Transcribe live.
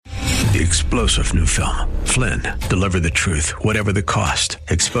The explosive new film, Flynn, deliver the truth, whatever the cost,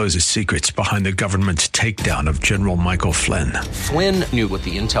 exposes secrets behind the government's takedown of General Michael Flynn. Flynn knew what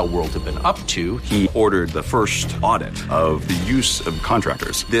the intel world had been up to. He ordered the first audit of the use of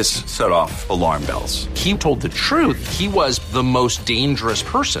contractors. This set off alarm bells. He told the truth. He was the most dangerous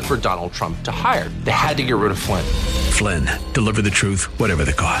person for Donald Trump to hire. They had to get rid of Flynn. Flynn, deliver the truth, whatever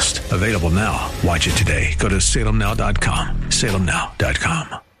the cost. Available now. Watch it today. Go to salemnow.com.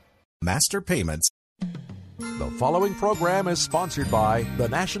 salemnow.com. Master Payments. The following program is sponsored by the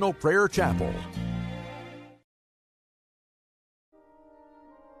National Prayer Chapel.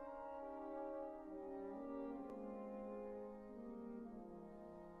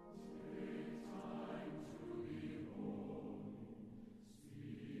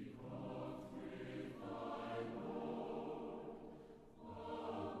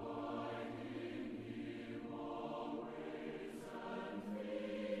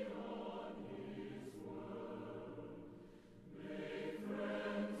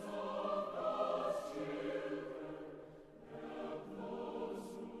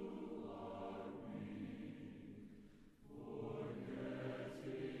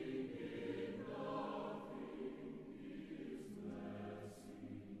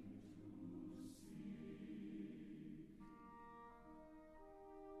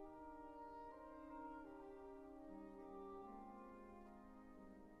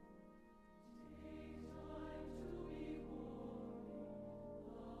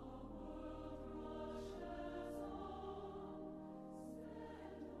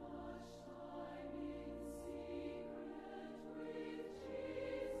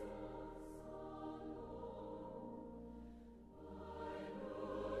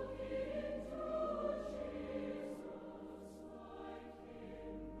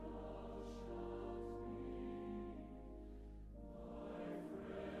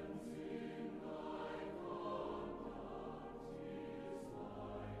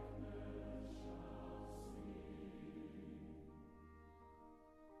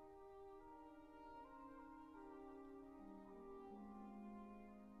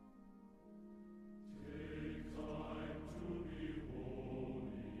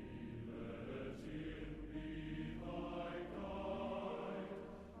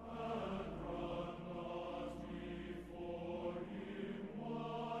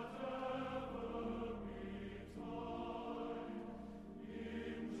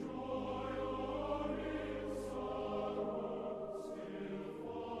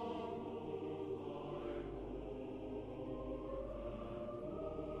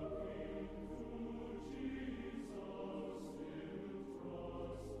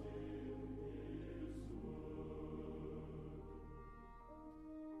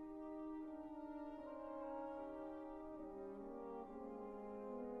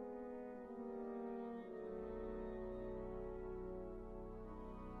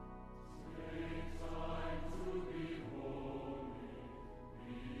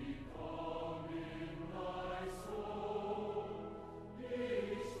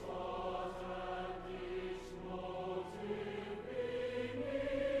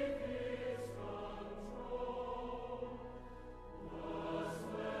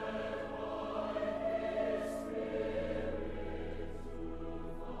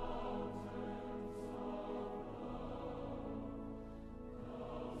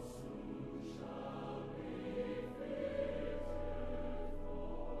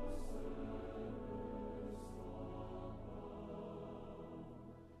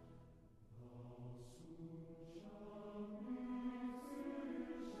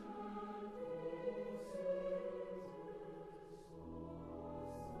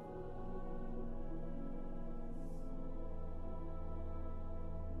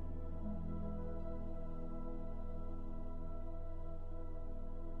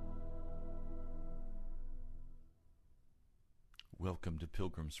 Welcome to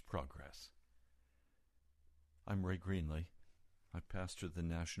Pilgrim's Progress. I'm Ray Greenley. I pastor the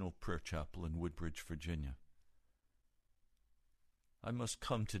National Prayer Chapel in Woodbridge, Virginia. I must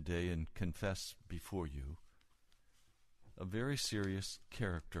come today and confess before you a very serious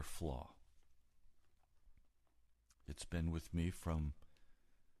character flaw. It's been with me from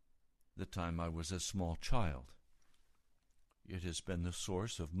the time I was a small child. It has been the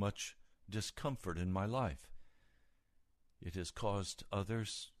source of much discomfort in my life. It has caused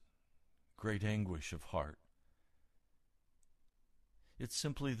others great anguish of heart. It's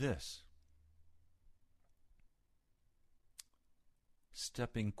simply this: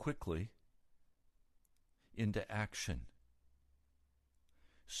 stepping quickly into action,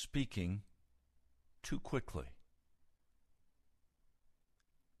 speaking too quickly.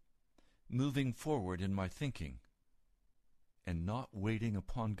 moving forward in my thinking and not waiting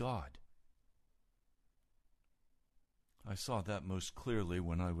upon God. I saw that most clearly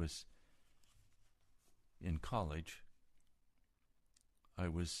when I was in college. I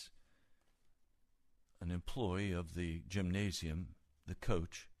was an employee of the gymnasium, the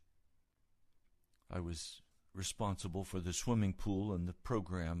coach. I was responsible for the swimming pool and the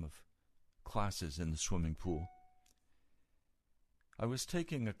program of classes in the swimming pool. I was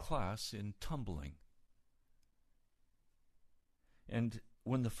taking a class in tumbling. And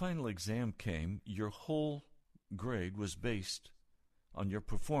when the final exam came, your whole grade was based on your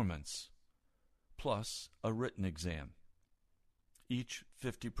performance, plus a written exam, each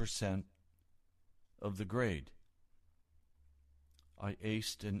 50% of the grade. I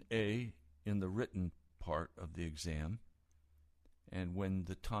aced an A in the written part of the exam, and when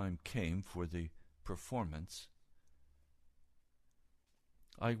the time came for the performance,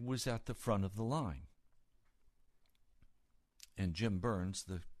 I was at the front of the line. And Jim Burns,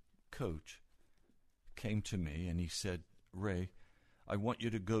 the coach, came to me and he said, "Ray, I want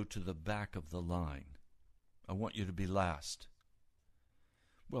you to go to the back of the line. I want you to be last."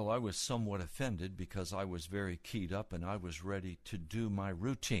 Well, I was somewhat offended because I was very keyed up and I was ready to do my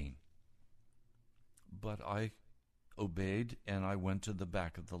routine. But I obeyed and I went to the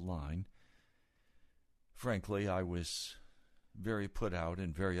back of the line. Frankly, I was very put out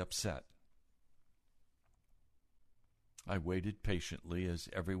and very upset. I waited patiently as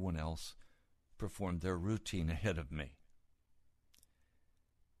everyone else performed their routine ahead of me.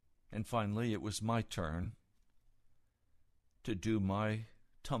 And finally, it was my turn to do my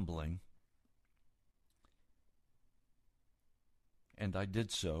tumbling, and I did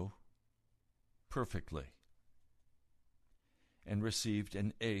so perfectly and received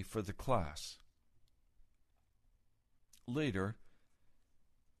an A for the class. Later,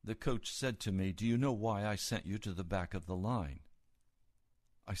 the coach said to me, "Do you know why I sent you to the back of the line?"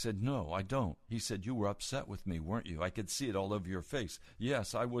 I said, "No, I don't." He said, "You were upset with me, weren't you? I could see it all over your face."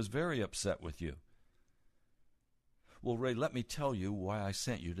 "Yes, I was very upset with you." "Well, Ray, let me tell you why I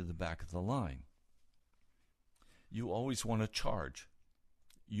sent you to the back of the line. You always want to charge.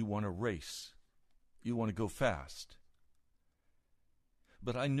 You want to race. You want to go fast.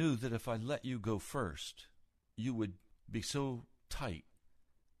 But I knew that if I let you go first, you would be so tight,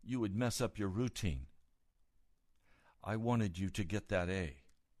 you would mess up your routine. I wanted you to get that A.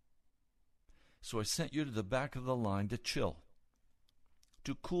 So I sent you to the back of the line to chill,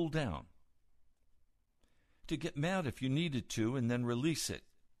 to cool down, to get mad if you needed to and then release it,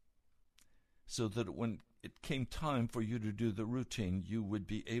 so that when it came time for you to do the routine, you would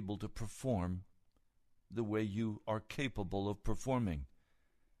be able to perform the way you are capable of performing."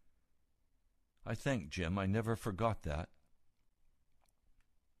 I thank Jim. I never forgot that.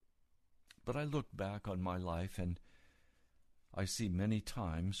 But I look back on my life and I see many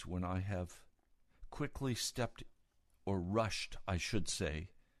times when I have quickly stepped, or rushed, I should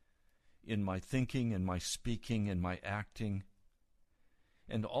say, in my thinking and my speaking and my acting.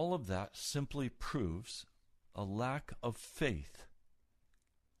 And all of that simply proves a lack of faith.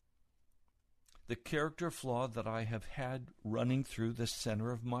 The character flaw that I have had running through the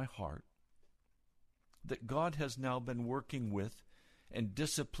center of my heart, that God has now been working with and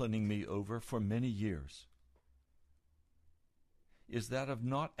disciplining me over for many years, is that of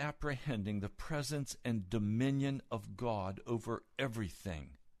not apprehending the presence and dominion of God over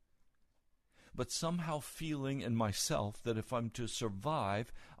everything, but somehow feeling in myself that if I'm to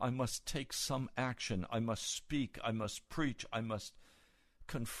survive, I must take some action. I must speak, I must preach, I must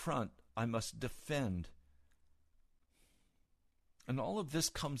confront, I must defend. And all of this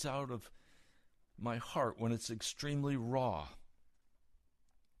comes out of my heart when it's extremely raw.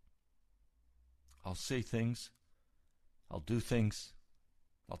 I'll say things, I'll do things,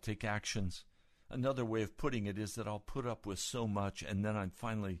 I'll take actions. Another way of putting it is that I'll put up with so much and then I'm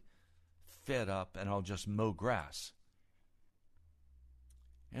finally fed up and I'll just mow grass.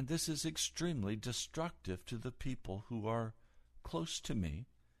 And this is extremely destructive to the people who are close to me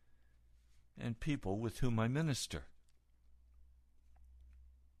and people with whom I minister.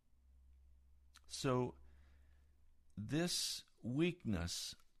 So this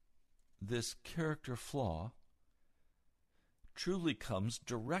weakness, this character flaw, truly comes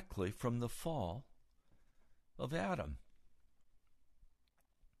directly from the fall of Adam.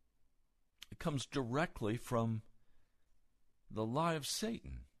 It comes directly from the lie of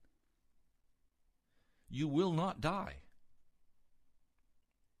Satan. You will not die.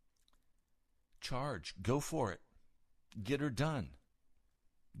 Charge, go for it. Get her done.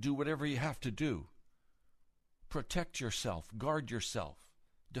 Do whatever you have to do. Protect yourself, guard yourself,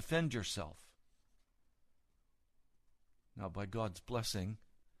 Defend yourself. Now, by God's blessing,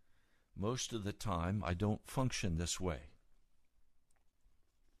 most of the time I don't function this way.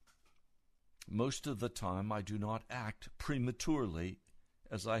 Most of the time I do not act prematurely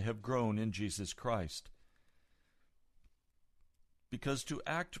as I have grown in Jesus Christ. Because to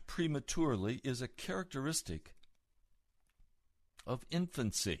act prematurely is a characteristic of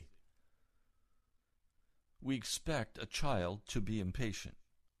infancy. We expect a child to be impatient.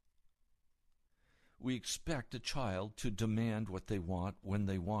 We expect a child to demand what they want when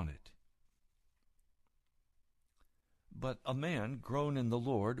they want it. But a man grown in the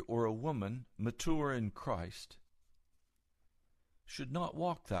Lord or a woman mature in Christ should not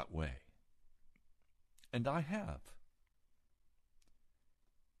walk that way. And I have.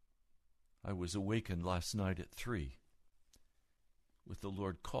 I was awakened last night at 3 with the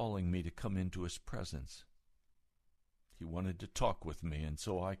Lord calling me to come into His presence. He wanted to talk with me, and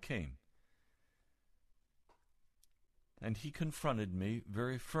so I came. And He confronted me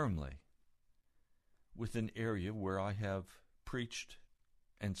very firmly with an area where I have preached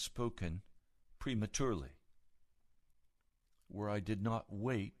and spoken prematurely, where I did not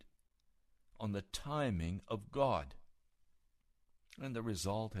wait on the timing of God. And the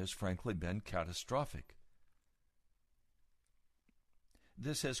result has frankly been catastrophic.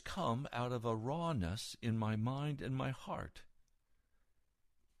 This has come out of a rawness in my mind and my heart.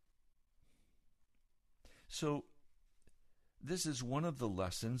 So, this is one of the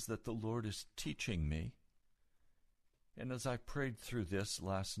lessons that the Lord is teaching me. And as I prayed through this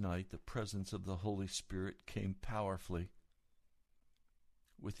last night, the presence of the Holy Spirit came powerfully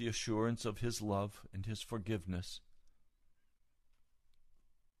with the assurance of His love and His forgiveness,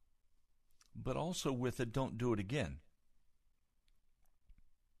 but also with a don't do it again.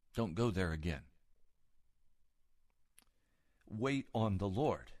 Don't go there again. Wait on the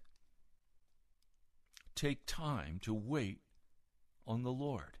Lord. Take time to wait on the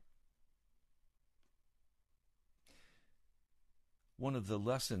Lord. One of the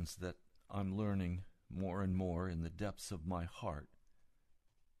lessons that I'm learning more and more in the depths of my heart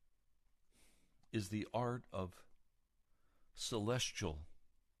is the art of celestial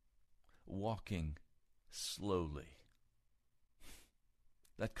walking slowly.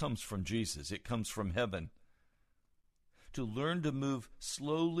 That comes from Jesus. It comes from heaven. To learn to move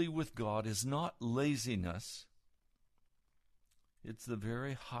slowly with God is not laziness. It's the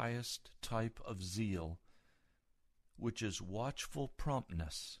very highest type of zeal, which is watchful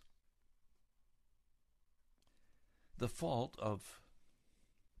promptness. The fault of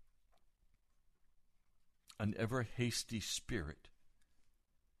an ever hasty spirit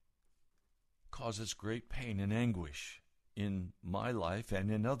causes great pain and anguish in my life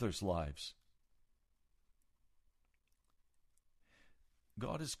and in others' lives.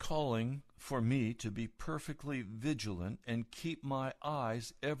 God is calling for me to be perfectly vigilant and keep my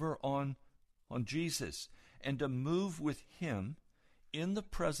eyes ever on Jesus, and to move with Him in the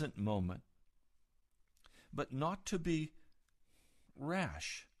present moment, but not to be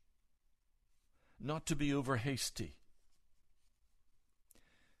rash, not to be over hasty,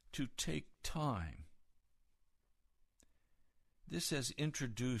 to take time. This has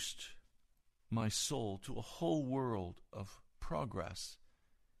introduced my soul to a whole world of progress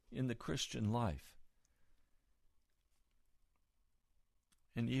in the Christian life.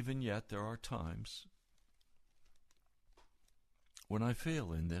 And even yet there are times when I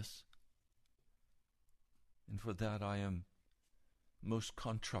fail in this, and for that I am most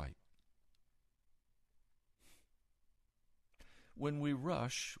contrite. When we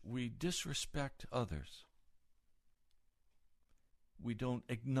rush, we disrespect others. We don't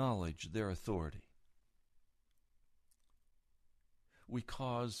acknowledge their authority. We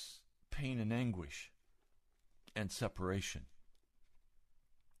cause pain and anguish and separation.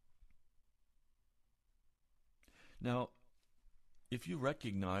 Now, if you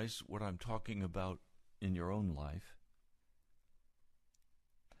recognize what I'm talking about in your own life,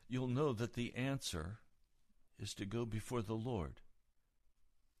 you'll know that the answer is to go before the Lord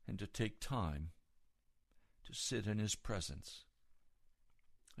and to take time to sit in His presence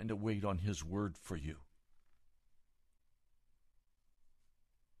and to wait on His word for you.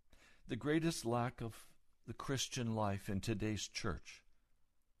 The greatest lack of the Christian life in today's church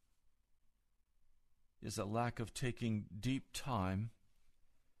is a lack of taking deep time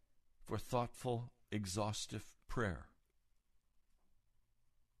for thoughtful, exhaustive prayer.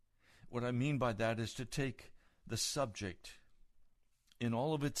 What I mean by that is to take the subject in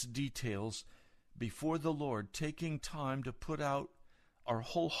all of its details before the Lord, taking time to put out our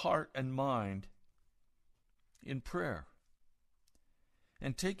whole heart and mind in prayer,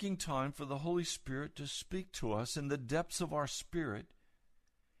 and taking time for the Holy Spirit to speak to us in the depths of our spirit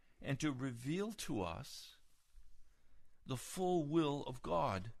and to reveal to us the full will of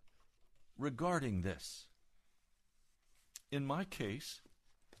God regarding this. In my case,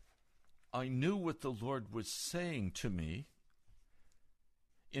 I knew what the Lord was saying to me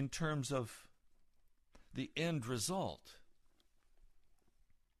in terms of the end result.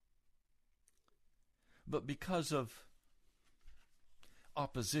 But because of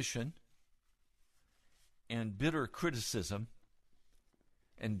opposition and bitter criticism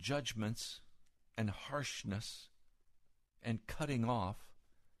and judgments and harshness and cutting off,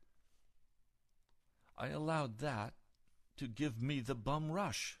 I allowed that to give me the bum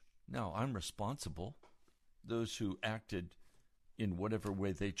rush. Now, I'm responsible. Those who acted in whatever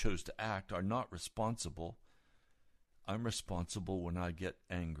way they chose to act are not responsible. I'm responsible when I get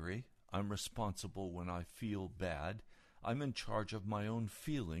angry. I'm responsible when I feel bad. I'm in charge of my own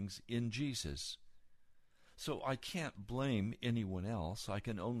feelings in Jesus. So I can't blame anyone else. I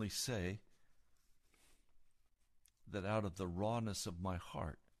can only say that out of the rawness of my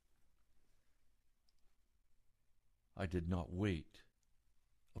heart, I did not wait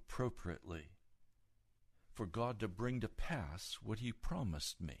appropriately for God to bring to pass what He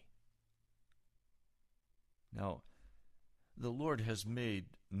promised me. Now, the Lord has made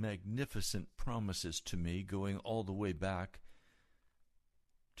magnificent promises to me going all the way back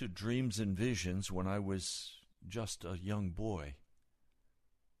to dreams and visions when I was just a young boy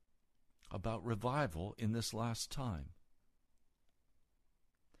about revival in this last time.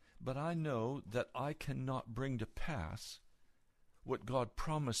 But I know that I cannot bring to pass what God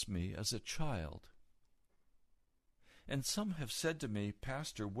promised me as a child. And some have said to me,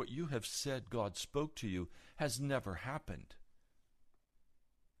 Pastor, what you have said God spoke to you has never happened.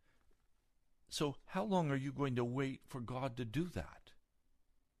 So how long are you going to wait for God to do that?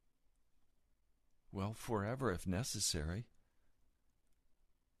 Well, forever if necessary.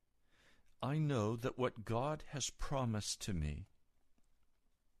 I know that what God has promised to me,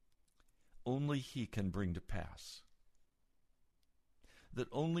 only He can bring to pass. That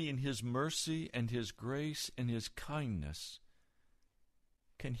only in His mercy and His grace and His kindness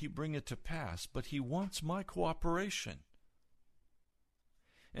can He bring it to pass. But He wants my cooperation.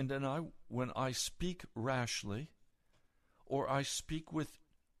 And then when I speak rashly, or I speak with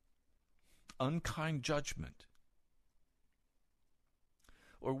unkind judgment,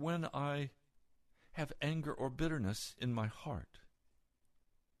 or when I have anger or bitterness in my heart,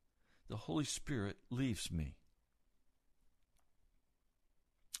 the Holy Spirit leaves me.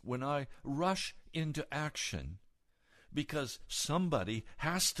 When I rush into action because somebody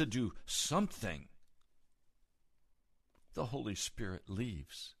has to do something, the Holy Spirit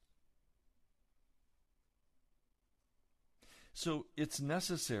leaves. So it's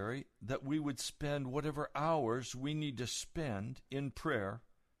necessary that we would spend whatever hours we need to spend in prayer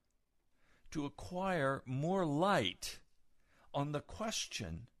to acquire more light on the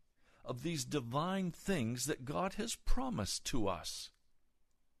question of these divine things that God has promised to us.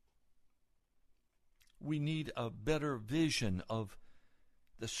 We need a better vision of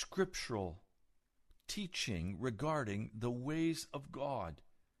the scriptural teaching regarding the ways of God.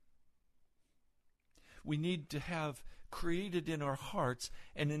 We need to have created in our hearts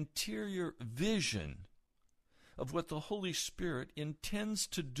an interior vision of what the Holy Spirit intends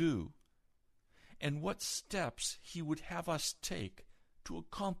to do and what steps He would have us take to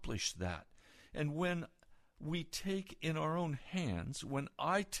accomplish that. And when we take in our own hands, when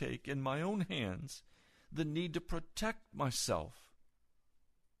I take in my own hands the need to protect myself,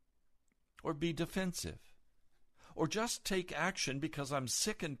 or be defensive, or just take action because I'm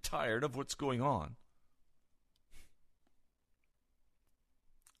sick and tired of what's going on,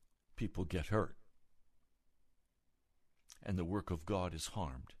 people get hurt, and the work of God is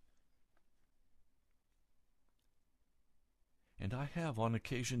harmed. And I have on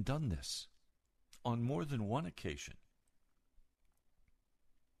occasion done this, on more than one occasion.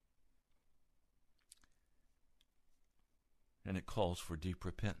 And it calls for deep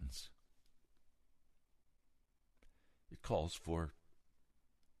repentance. It calls for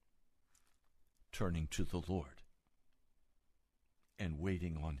turning to the Lord and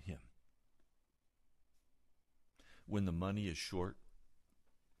waiting on Him. When the money is short,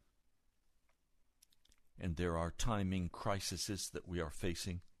 and there are timing crises that we are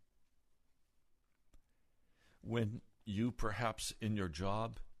facing, when you perhaps in your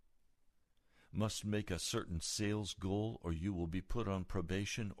job must make a certain sales goal, or you will be put on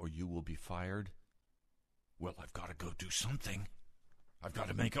probation, or you will be fired. Well, I've got to go do something. I've got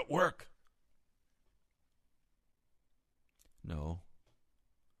to make it work. No,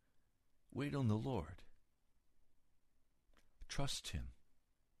 Wait on the Lord. Trust Him,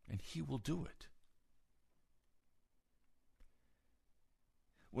 and He will do it.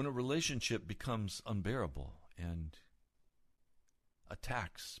 When a relationship becomes unbearable and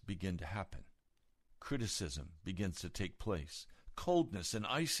attacks begin to happen, criticism begins to take place, coldness and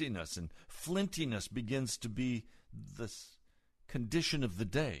iciness and flintiness begins to be the condition of the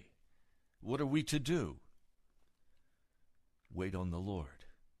day, what are we to do? Wait on the Lord.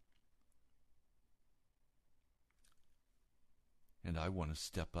 And I want to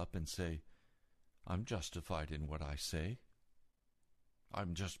step up and say, I'm justified in what I say.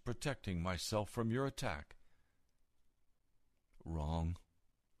 I'm just protecting myself from your attack. Wrong.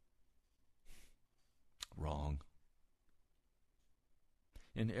 Wrong.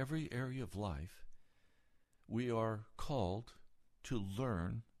 In every area of life, we are called to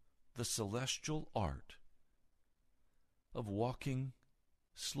learn the celestial art of walking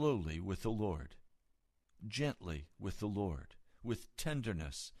slowly with the Lord, gently with the Lord, with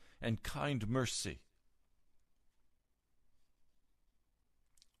tenderness and kind mercy.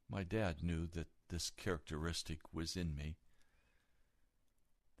 My dad knew that this characteristic was in me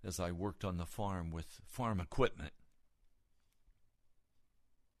as I worked on the farm with farm equipment.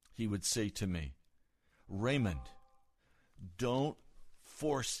 He would say to me, Raymond, don't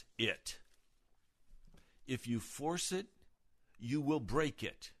force it. If you force it, you will break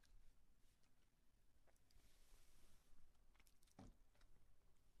it.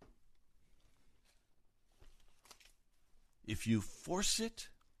 If you force it,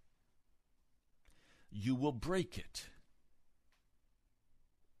 you will break it.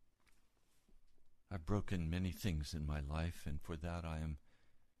 I've broken many things in my life, and for that I am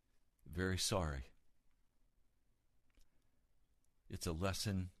very sorry. It's a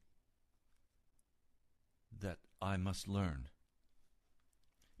lesson that I must learn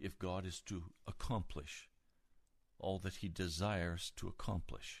if God is to accomplish all that He desires to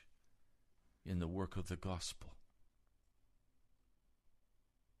accomplish in the work of the gospel.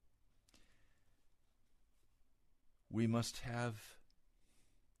 We must have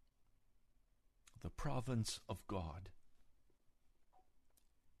the providence of God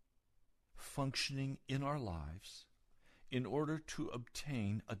functioning in our lives in order to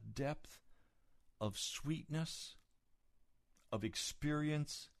obtain a depth of sweetness, of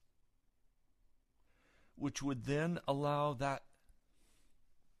experience, which would then allow that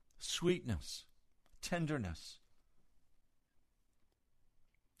sweetness, tenderness,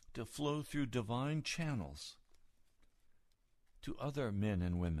 to flow through divine channels to other men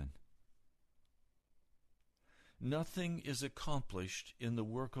and women. Nothing is accomplished in the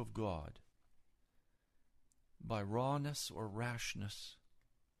work of God by rawness or rashness.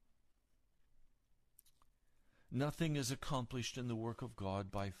 Nothing is accomplished in the work of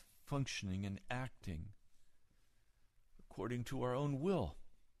God by functioning and acting according to our own will,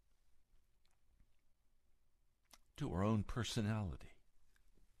 to our own personality,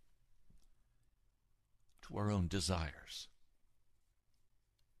 to our own desires.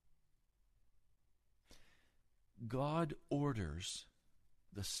 God orders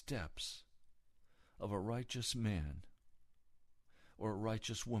the steps of a righteous man or a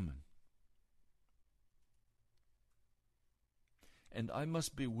righteous woman. And I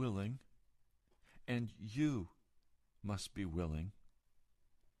must be willing, and you must be willing,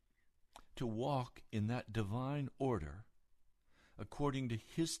 to walk in that divine order according to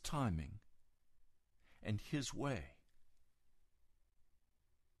His timing and His way.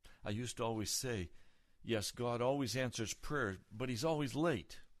 I used to always say, yes, God always answers prayer, but He's always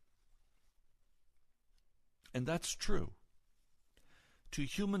late. And that's true. To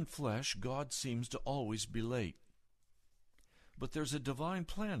human flesh, God seems to always be late. But there's a divine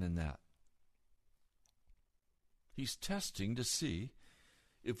plan in that. He's testing to see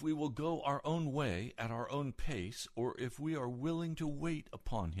if we will go our own way at our own pace, or if we are willing to wait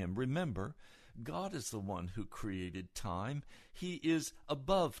upon Him. Remember, God is the one who created time. He is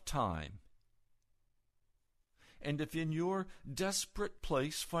above time. And if in your desperate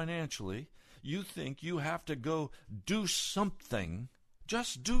place financially, you think you have to go do something,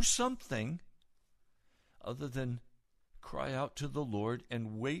 just do something, other than cry out to the Lord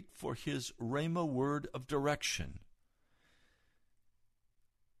and wait for His rhema word of direction,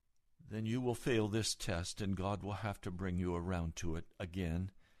 then you will fail this test, and God will have to bring you around to it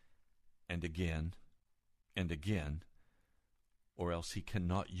again and again and again, or else He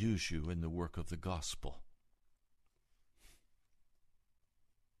cannot use you in the work of the gospel.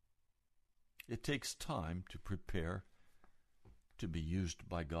 It takes time to prepare to be used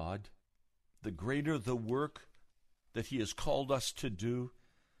by God. The greater the work that He has called us to do,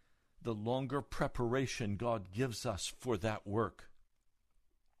 the longer preparation God gives us for that work.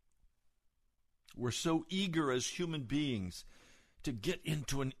 We're so eager as human beings to get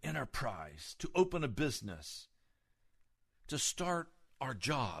into an enterprise, to open a business, to start our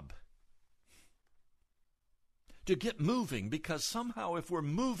job, to get moving, because somehow if we're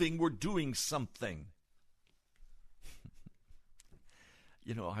moving, we're doing something.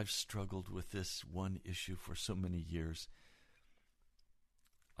 You know, I've struggled with this one issue for so many years.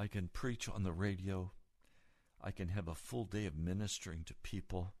 I can preach on the radio. I can have a full day of ministering to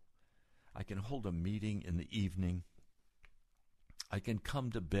people. I can hold a meeting in the evening. I can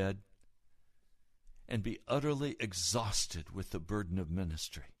come to bed and be utterly exhausted with the burden of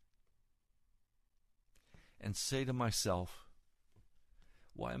ministry. And say to myself,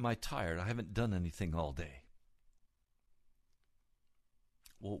 why am I tired? I haven't done anything all day.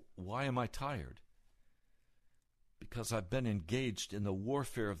 Well, why am I tired? Because I've been engaged in the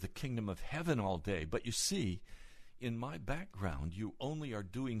warfare of the kingdom of heaven all day. But you see, in my background, you only are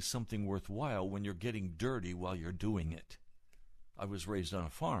doing something worthwhile when you're getting dirty while you're doing it. I was raised on a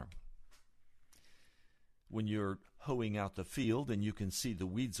farm. When you're hoeing out the field and you can see the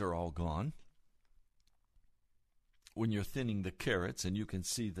weeds are all gone, when you're thinning the carrots and you can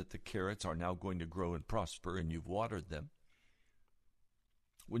see that the carrots are now going to grow and prosper and you've watered them,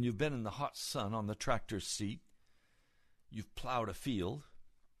 when you've been in the hot sun on the tractor's seat, you've plowed a field,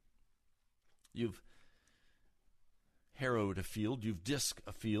 you've harrowed a field, you've disked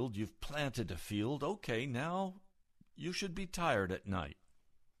a field, you've planted a field. Okay, now you should be tired at night.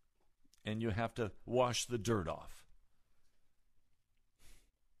 And you have to wash the dirt off.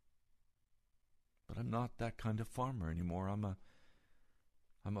 But I'm not that kind of farmer anymore. I'm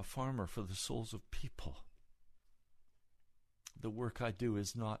a farmer for the souls of people. The work I do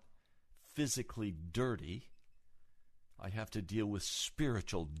is not physically dirty. I have to deal with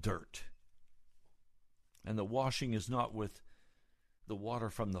spiritual dirt. And the washing is not with the water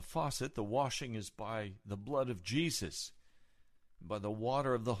from the faucet. The washing is by the blood of Jesus, by the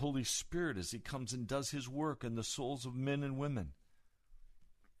water of the Holy Spirit as he comes and does his work in the souls of men and women.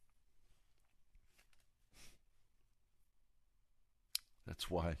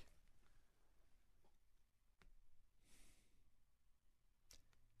 That's why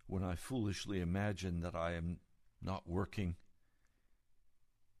when I foolishly imagine that I am not working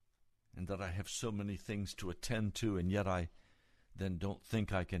and that I have so many things to attend to, and yet I then don't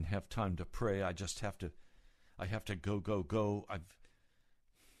think I can have time to pray. I have to go.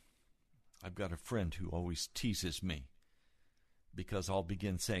 I've got a friend who always teases me because I'll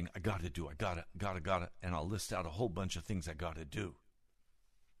begin saying, I got to, and I'll list out a whole bunch of things I got to do.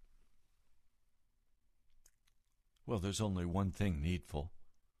 Well, there's only one thing needful.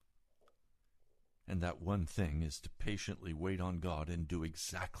 And that one thing is to patiently wait on God and do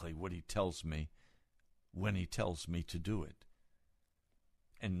exactly what he tells me when he tells me to do it.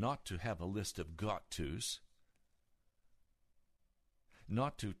 And not to have a list of got-tos.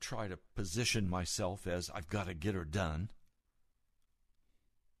 Not to try to position myself as I've got to get her done.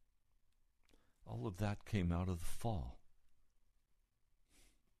 All of that came out of the fall.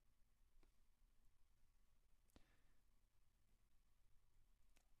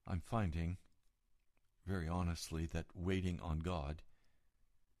 I'm finding, very honestly, that waiting on God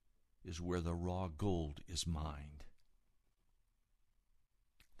is where the raw gold is mined.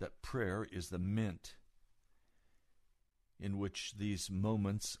 That prayer is the mint in which these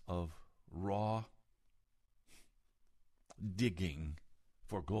moments of raw digging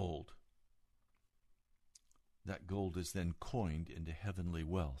for gold, that gold is then coined into heavenly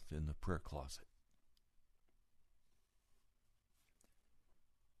wealth in the prayer closet.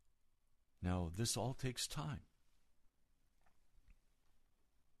 Now, this all takes time.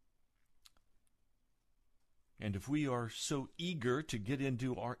 And if we are so eager to get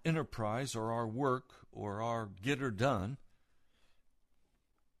into our enterprise or our work or our get her done,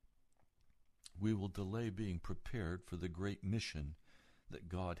 we will delay being prepared for the great mission that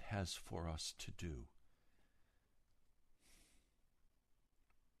God has for us to do.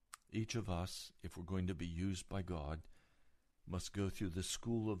 Each of us, if we're going to be used by God, must go through the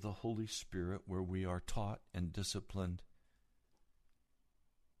school of the Holy Spirit where we are taught and disciplined,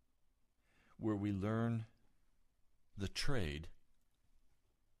 where we learn the trade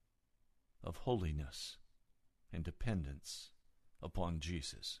of holiness and dependence upon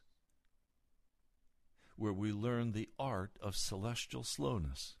Jesus, where we learn the art of celestial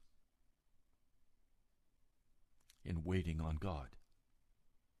slowness in waiting on God.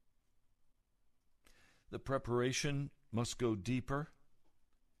 The preparation must go deeper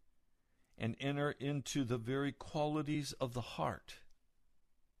and enter into the very qualities of the heart.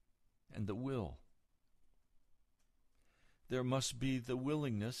 and the will. There must be the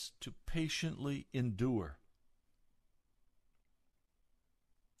willingness to patiently endure.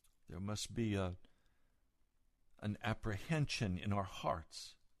 There must be an apprehension in our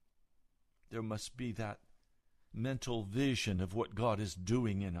hearts. There must be that mental vision of what God is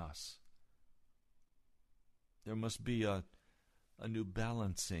doing in us. There must be a new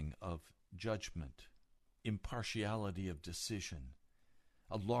balancing of judgment, impartiality of decision,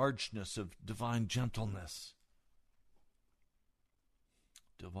 a largeness of divine gentleness.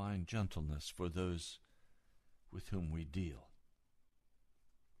 Divine gentleness for those with whom we deal.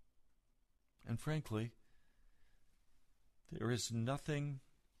 And frankly, there is nothing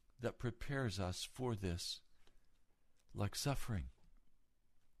that prepares us for this like suffering,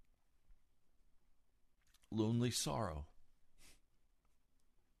 lonely sorrow,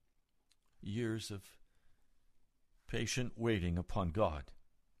 years of patient waiting upon God.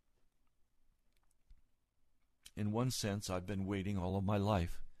 In one sense, I've been waiting all of my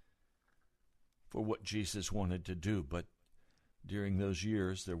life for what Jesus wanted to do, but during those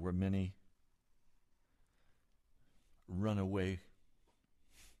years there were many runaway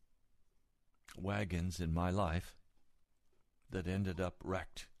wagons in my life that ended up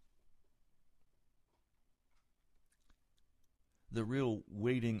wrecked. The real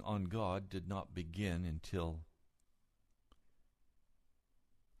waiting on God did not begin until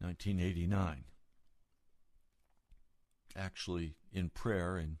 1989. Actually, in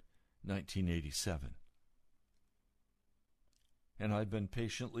prayer in 1987. And I've been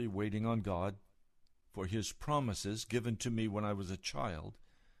patiently waiting on God for His promises given to me when I was a child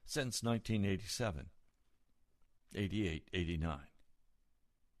since 1987, 88, 89.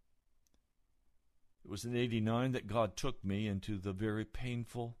 It was in 89 that God took me into the very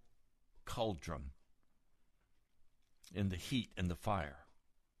painful cauldron in the heat and the fire,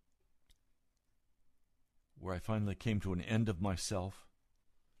 where I finally came to an end of myself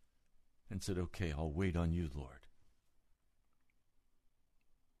and said, okay, I'll wait on you, Lord.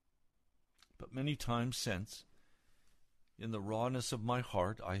 But many times since, in the rawness of my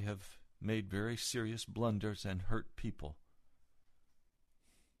heart, I have made very serious blunders and hurt people.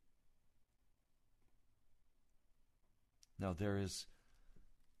 Now there is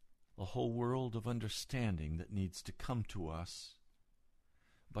a whole world of understanding that needs to come to us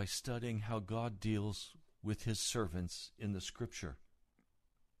by studying how God deals with His servants in the Scripture.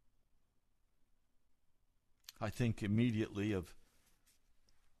 I think immediately of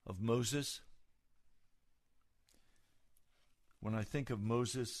Moses. When I think of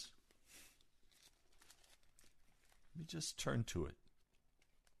Moses, let me just turn to it.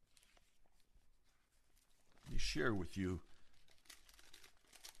 Let me share with you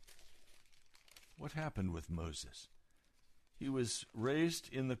what happened with Moses. He was raised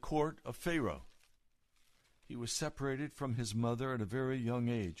in the court of Pharaoh. He was separated from his mother at a very young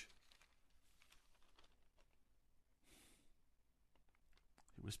age.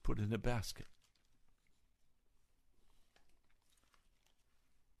 He was put in a basket.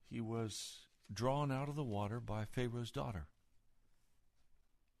 He was drawn out of the water by Pharaoh's daughter.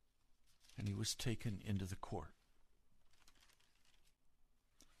 And he was taken into the court.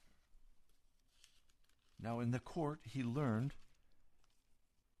 Now in the court, he learned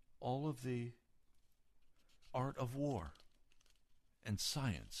all of the art of war and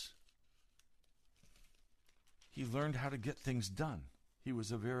science. He learned how to get things done. He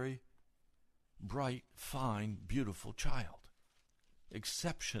was a very bright, fine, beautiful child,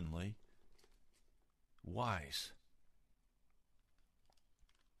 exceptionally wise.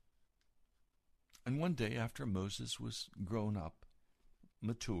 And one day, after Moses was grown up,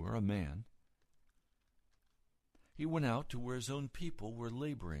 mature, a man, he went out to where his own people were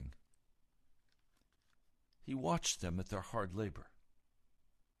laboring. He watched them at their hard labor.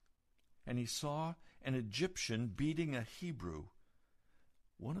 And he saw an Egyptian beating a Hebrew,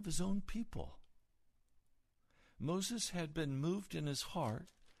 one of his own people. Moses had been moved in his heart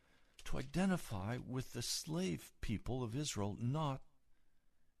to identify with the slave people of Israel, not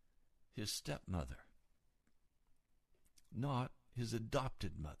his stepmother, not his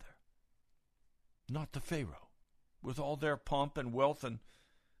adopted mother, not the Pharaoh. With all their pomp and wealth and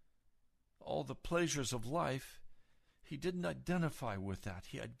all the pleasures of life, he didn't identify with that.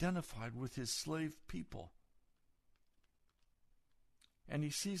 He identified with his slave people. And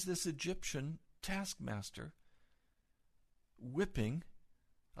he sees this Egyptian taskmaster whipping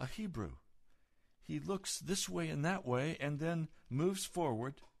a Hebrew. He looks this way and that way and then moves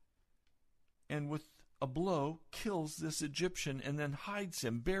forward and with a blow kills this Egyptian and then hides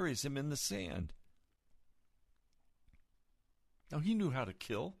him, buries him in the sand. Now he knew how to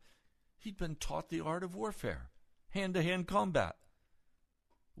kill. He'd been taught the art of warfare, hand-to-hand combat,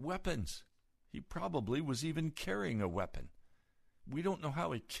 weapons. He probably was even carrying a weapon. We don't know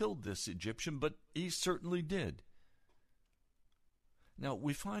how he killed this Egyptian, but he certainly did. Now,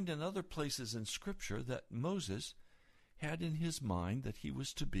 we find in other places in Scripture that Moses had in his mind that he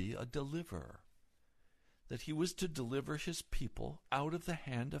was to be a deliverer, that he was to deliver his people out of the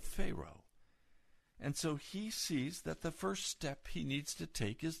hand of Pharaoh. And so he sees that the first step he needs to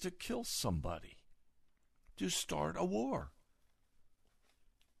take is to kill somebody, to start a war.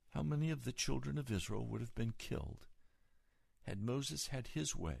 How many of the children of Israel would have been killed had Moses had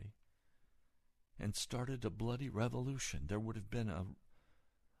his way and started a bloody revolution? There would have been a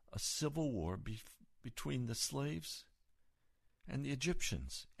civil war between the slaves and the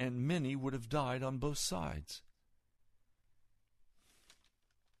Egyptians, and many would have died on both sides.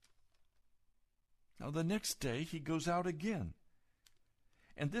 Now the next day he goes out again,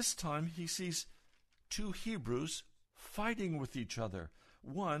 and this time he sees two Hebrews fighting with each other,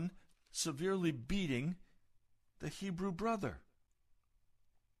 one severely beating the Hebrew brother.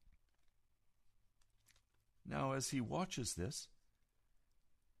 Now as he watches this,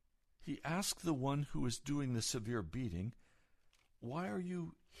 he asks the one who is doing the severe beating, "Why are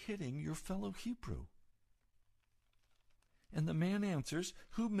you hitting your fellow Hebrew?" And the man answers,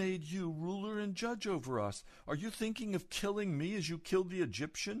 "Who made you ruler and judge over us? Are you thinking of killing me as you killed the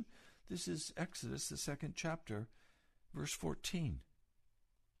Egyptian?" This is Exodus, the 2nd chapter, verse 14.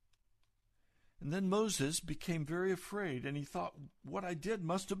 And then Moses became very afraid, and he thought, what I did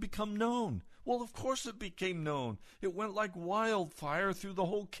must have become known. Well, of course it became known. It went like wildfire through the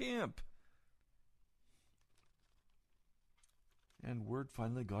whole camp. And word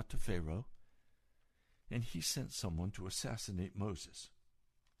finally got to Pharaoh, and he sent someone to assassinate Moses.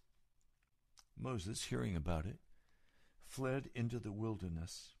 Moses, hearing about it, fled into the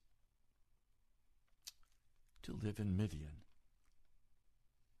wilderness to live in Midian.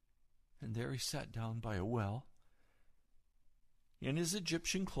 And there he sat down by a well, in his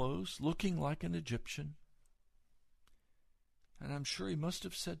Egyptian clothes, looking like an Egyptian. And I'm sure he must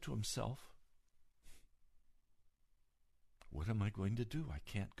have said to himself, what am I going to do? I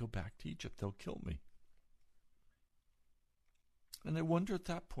can't go back to Egypt. They'll kill me. And I wonder at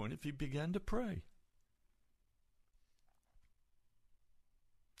that point if he began to pray.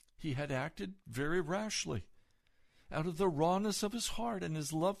 He had acted very rashly, out of the rawness of his heart and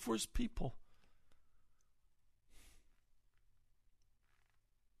his love for his people.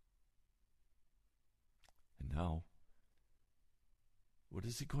 And now, what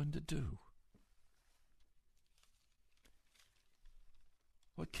is he going to do?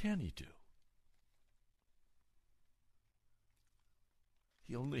 What can he do?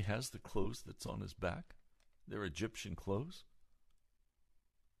 He only has the clothes that's on his back. They're Egyptian clothes.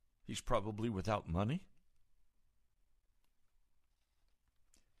 He's probably without money.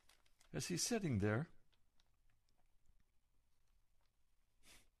 As he's sitting there,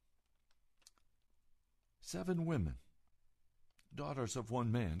 seven women, daughters of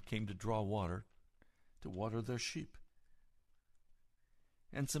one man, came to draw water to water their sheep.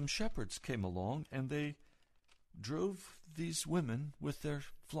 And some shepherds came along, and they drove these women with their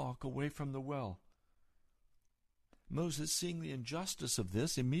flock away from the well. Moses, seeing the injustice of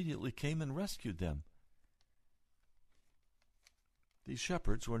this, immediately came and rescued them. These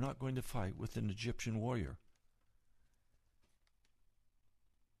shepherds were not going to fight with an Egyptian warrior.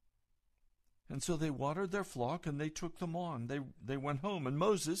 And so they watered their flock, and they took them on. They went home, and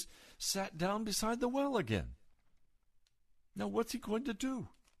Moses sat down beside the well again. Now what's he going to do?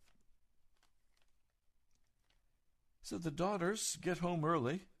 So the daughters get home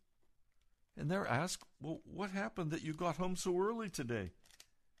early, and they're asked, well, what happened that you got home so early today?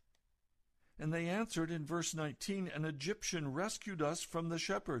 And they answered in verse 19, an Egyptian rescued us from the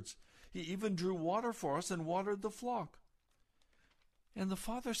shepherds. He even drew water for us and watered the flock. And the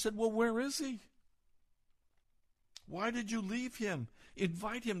father said, well, where is he? Why did you leave him?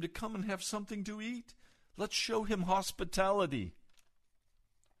 Invite him to come and have something to eat. Let's show him hospitality.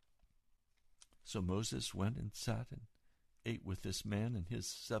 So Moses went and sat and ate with this man and his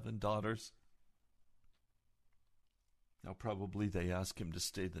 7 daughters. Now probably they asked him to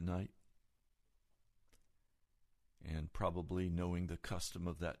stay the night. And probably knowing the custom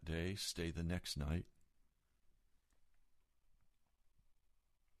of that day, stay the next night.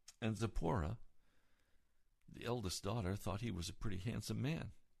 And Zipporah, the eldest daughter, thought he was a pretty handsome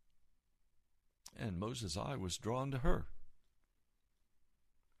man. And Moses' eye was drawn to her.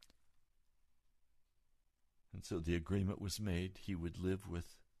 And so the agreement was made. He would live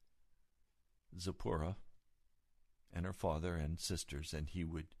with Zipporah and her father and sisters, and he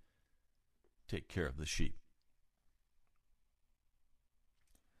would take care of the sheep.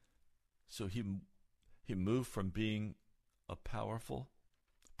 So he moved from being a powerful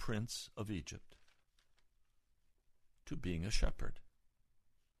prince of Egypt to being a shepherd,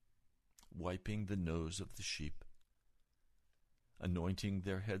 wiping the nose of the sheep, anointing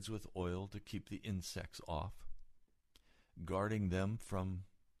their heads with oil to keep the insects off, guarding them from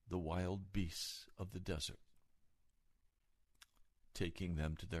the wild beasts of the desert, taking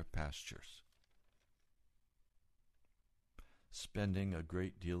them to their pastures, spending a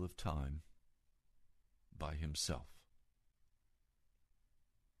great deal of time by himself.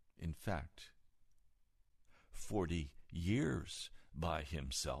 In fact, 40 years by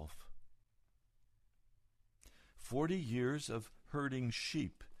himself. 40 years of herding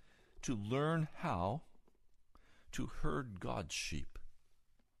sheep to learn how to herd God's sheep.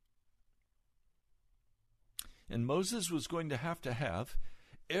 And Moses was going to have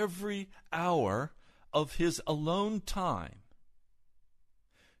every hour of his alone time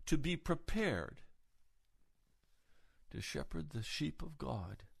to be prepared to shepherd the sheep of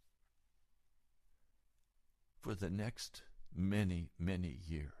God for the next many, many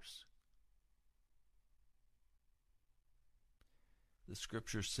years. The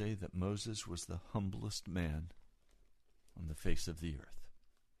scriptures say that Moses was the humblest man on the face of the earth.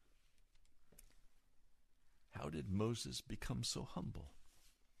 How did Moses become so humble?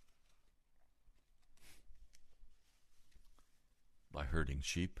 By herding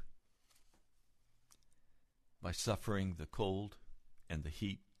sheep, by suffering the cold and the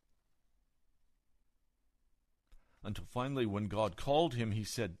heat, until finally when God called him, he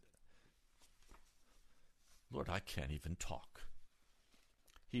said, Lord, I can't even talk.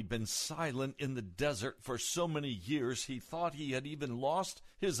 He'd been silent in the desert for so many years, he thought he had even lost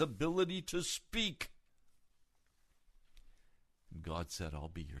his ability to speak. And God said, I'll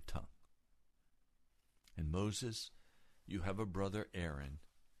be your tongue. And Moses, you have a brother Aaron.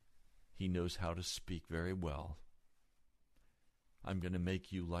 He knows how to speak very well. I'm going to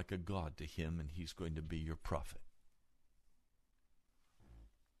make you like a god to him, and he's going to be your prophet.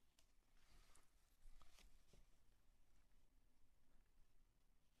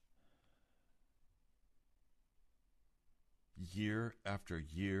 Year after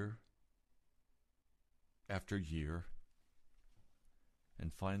year after year,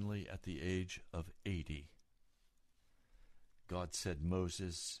 and finally at the age of 80, God said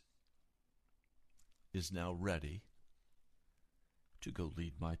Moses is now ready to go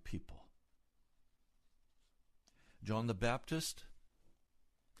lead my people. John the Baptist,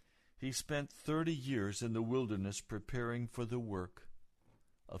 he spent 30 years in the wilderness preparing for the work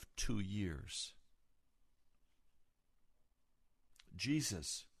of 2 years.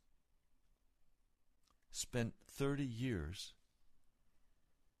 Jesus spent 30 years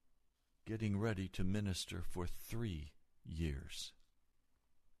getting ready to minister for 3 years.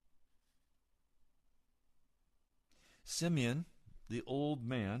 Simeon, the old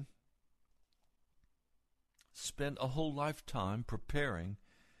man, spent a whole lifetime preparing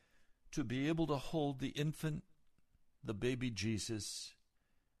to be able to hold the infant, the baby Jesus,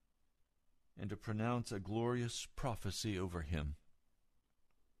 and to pronounce a glorious prophecy over him.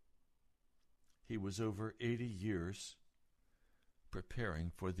 He was over 80 years preparing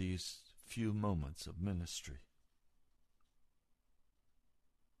for these few moments of ministry.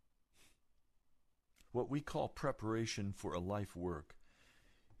 What we call preparation for a life work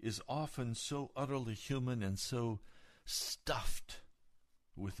is often so utterly human and so stuffed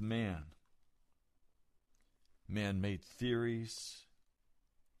with man. Man-made theories,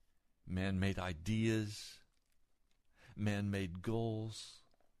 man-made ideas, man-made goals.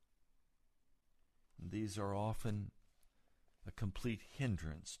 These are often a complete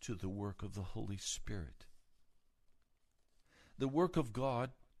hindrance to the work of the Holy Spirit. The work of God,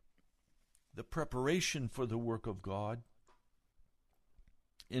 the preparation for the work of God,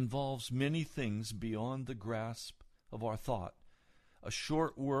 involves many things beyond the grasp of our thought. A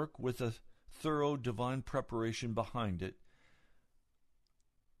short work with a thorough divine preparation behind it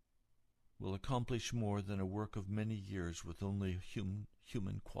will accomplish more than a work of many years with only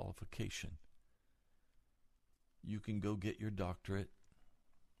human qualification. You can go get your doctorate.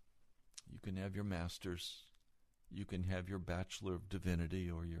 You can have your master's. You can have your Bachelor of Divinity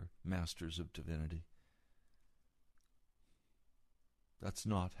or your Master's of Divinity. That's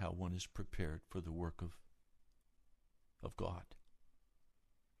not how one is prepared for the work of God.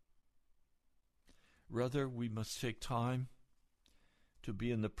 Rather, we must take time to be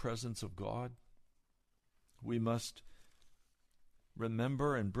in the presence of God. We must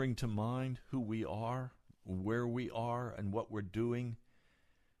remember and bring to mind who we are, where we are, and what we're doing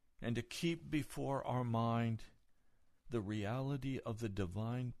and to keep before our mind the reality of the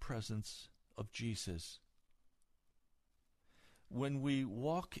divine presence of Jesus. When we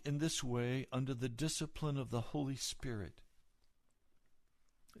walk in this way under the discipline of the Holy Spirit,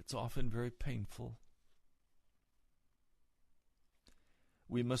 it's often very painful.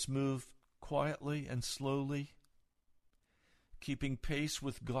 We must move quietly and slowly, keeping pace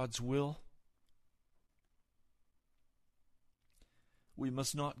with God's will. We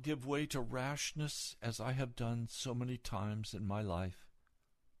must not give way to rashness, as I have done so many times in my life.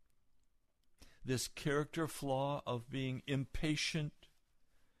 This character flaw of being impatient,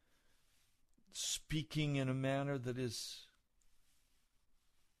 speaking in a manner that is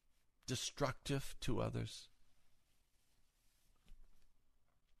destructive to others.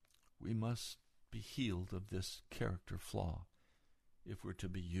 We must be healed of this character flaw if we're to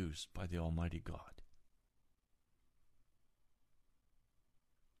be used by the Almighty God.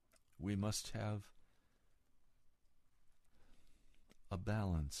 We must have a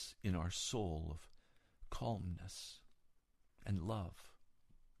balance in our soul of calmness and love.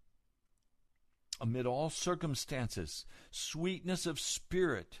 Amid all circumstances, sweetness of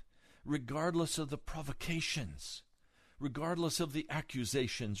spirit, regardless of the provocations, regardless of the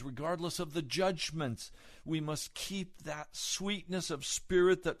accusations, regardless of the judgments. We must keep that sweetness of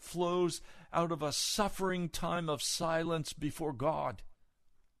spirit that flows out of a suffering time of silence before God.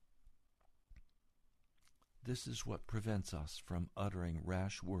 This is what prevents us from uttering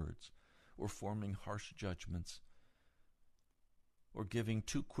rash words or forming harsh judgments or giving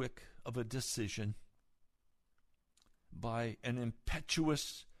too quick of a decision by an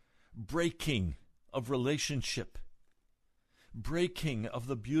impetuous breaking of relationship, breaking of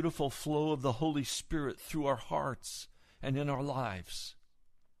the beautiful flow of the Holy Spirit through our hearts and in our lives.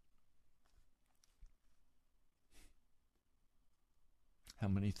 How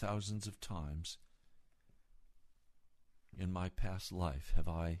many thousands of times in my past life have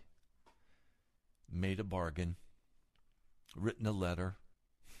I made a bargain, written a letter,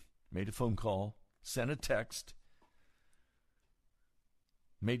 made a phone call, sent a text,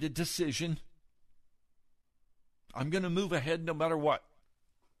 made a decision. I'm going to move ahead no matter what.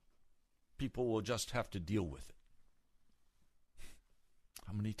 People will just have to deal with it.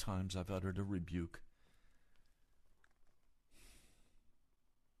 How many times I've uttered a rebuke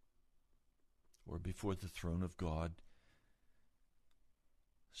or before the throne of God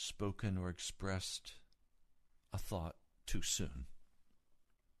spoken or expressed a thought too soon.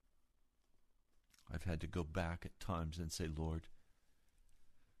 I've had to go back at times and say, Lord,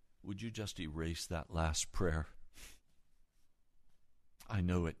 would you just erase that last prayer? I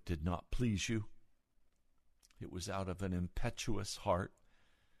know it did not please you. It was out of an impetuous heart,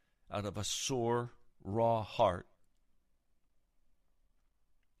 out of a sore, raw heart.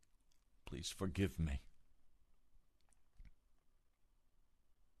 Please forgive me.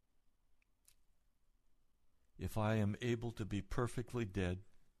 If I am able to be perfectly dead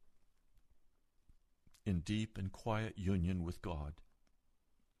in deep and quiet union with God,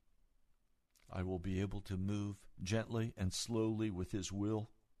 I will be able to move gently and slowly with His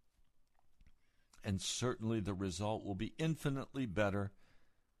will, and certainly the result will be infinitely better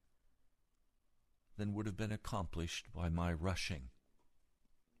than would have been accomplished by my rushing,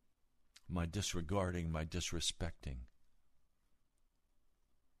 my disregarding, my disrespecting.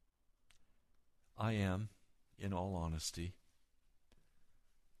 I am, in all honesty,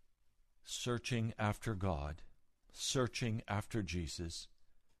 searching after God, searching after Jesus,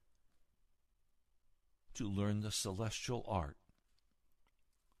 to learn the celestial art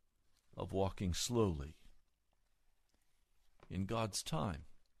of walking slowly in God's time.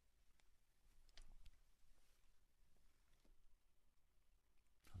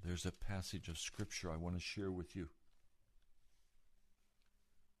 There's a passage of Scripture I want to share with you.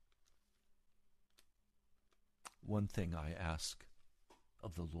 One thing I ask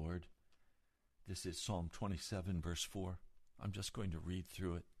of the Lord. This is Psalm 27, verse 4. I'm just going to read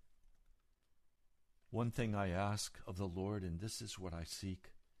through it. One thing I ask of the Lord, and this is what I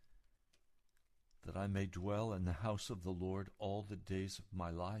seek, that I may dwell in the house of the Lord all the days of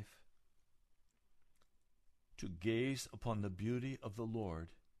my life, to gaze upon the beauty of the Lord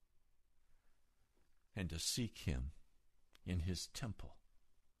and to seek Him in His temple.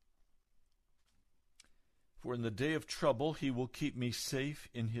 For in the day of trouble He will keep me safe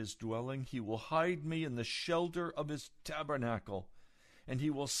in His dwelling. He will hide me in the shelter of His tabernacle, and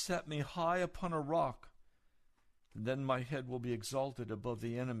He will set me high upon a rock. And then my head will be exalted above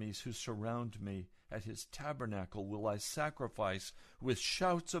the enemies who surround me. At His tabernacle will I sacrifice with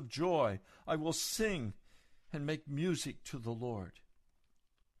shouts of joy. I will sing and make music to the Lord.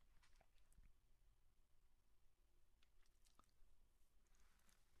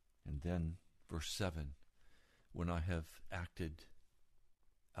 And then verse 7, when I have acted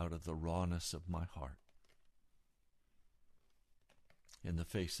out of the rawness of my heart, in the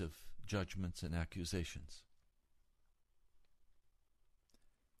face of judgments and accusations.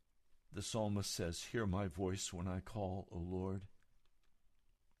 The psalmist says, hear my voice when I call, O Lord.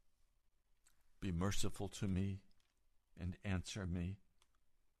 Be merciful to me and answer me.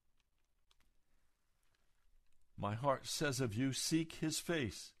 My heart says of you, seek his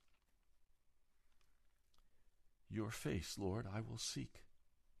face. Your face, Lord, I will seek.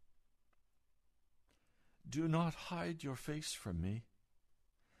 Do not hide your face from me.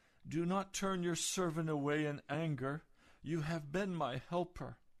 Do not turn your servant away in anger. You have been my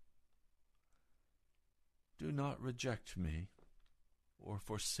helper. Do not reject me or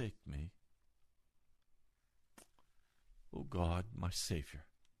forsake me, O God, my Savior.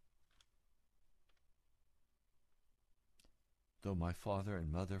 Though my father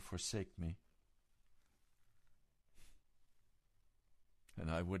and mother forsake me, and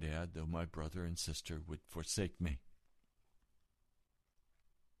I would add, though my brother and sister would forsake me,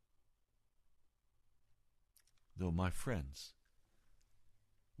 though my friends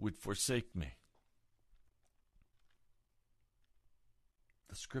would forsake me,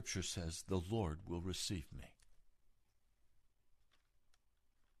 the Scripture says the Lord will receive me.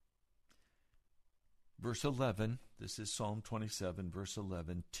 Verse 11, this is Psalm 27, verse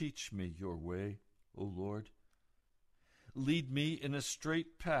 11. Teach me your way, O Lord. Lead me in a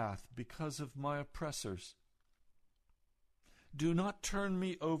straight path because of my oppressors. Do not turn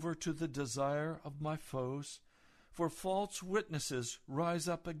me over to the desire of my foes, for false witnesses rise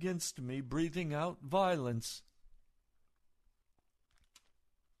up against me, breathing out violence.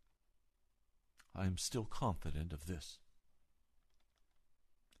 I am still confident of this.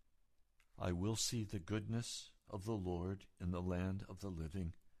 I will see the goodness of the Lord in the land of the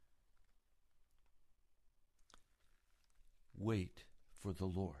living. Wait for the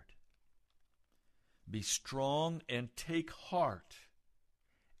Lord. Be strong and take heart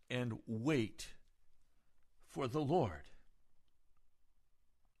and wait for the Lord.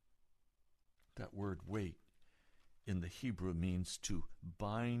 That word wait in the Hebrew means to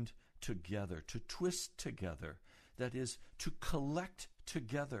bind together, to twist together. That is, to collect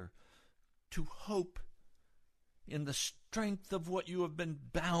together, to hope in the strength of what you have been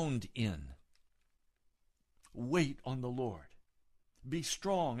bound in. Wait on the Lord. Be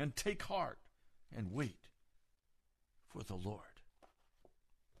strong and take heart and wait for the Lord.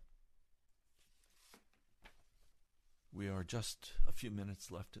 We are just a few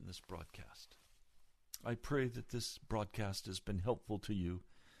minutes left in this broadcast. I pray that this broadcast has been helpful to you,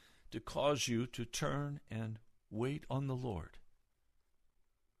 to cause you to turn and wait on the Lord,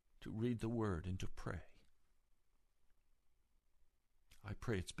 to read the Word and to pray. I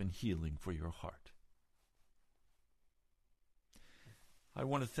pray it's been healing for your heart. I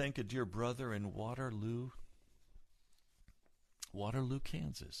want to thank a dear brother in Waterloo,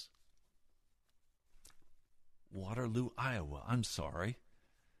 Kansas. Waterloo, Iowa. I'm sorry.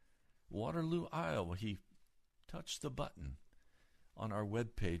 Waterloo, Iowa. He touched the button on our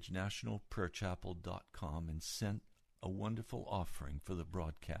webpage, nationalprayerchapel.com, and sent a wonderful offering for the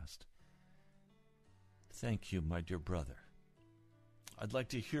broadcast. Thank you, my dear brother. I'd like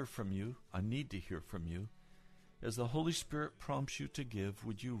to hear from you. I need to hear from you. As the Holy Spirit prompts you to give,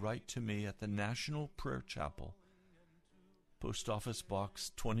 would you write to me at the National Prayer Chapel, Post Office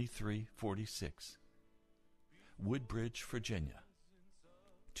Box 2346, Woodbridge, Virginia,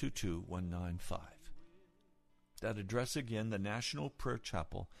 22195. That address again, the National Prayer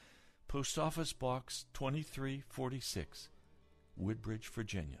Chapel, Post Office Box 2346, Woodbridge,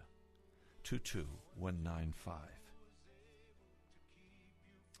 Virginia, 22195.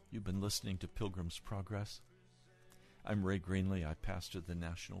 You've been listening to Pilgrim's Progress. I'm Ray Greenlee. I pastor the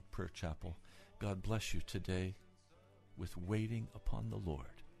National Prayer Chapel. God bless you today with waiting upon the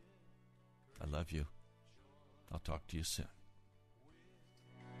Lord. I love you. I'll talk to you soon.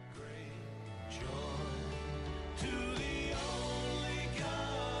 Great joy to the only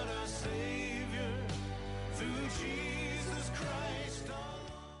God, our Savior, through Jesus Christ our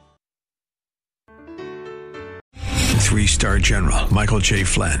Lord. 3-star General Michael J.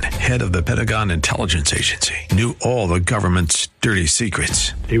 Flynn, head of the Pentagon Intelligence Agency, knew all the government's dirty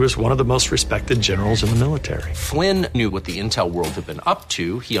secrets. He was one of the most respected generals in the military. Flynn knew what the intel world had been up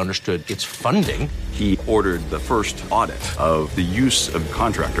to. He understood its funding. He ordered the first audit of the use of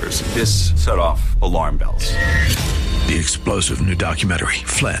contractors. This set off alarm bells. The explosive new documentary,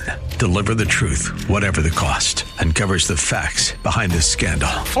 Flynn, Deliver the Truth, Whatever the Cost, uncovers the facts behind this scandal.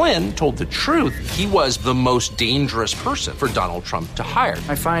 Flynn told the truth. He was the most dangerous person for Donald Trump to hire.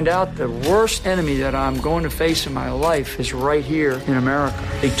 I find out the worst enemy that I'm going to face in my life is right here in America.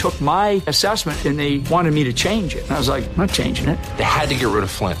 They took my assessment and they wanted me to change it. And I was like, I'm not changing it. They had to get rid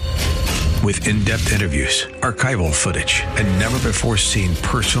of Flynn. With in-depth interviews, archival footage, and never-before-seen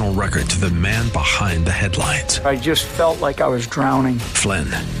personal records of the man behind the headlines. I just felt like I was drowning. Flynn,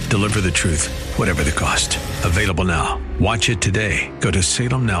 Deliver the Truth, Whatever the Cost. Available now. Watch it today. Go to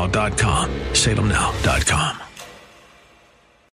salemnow.com. salemnow.com.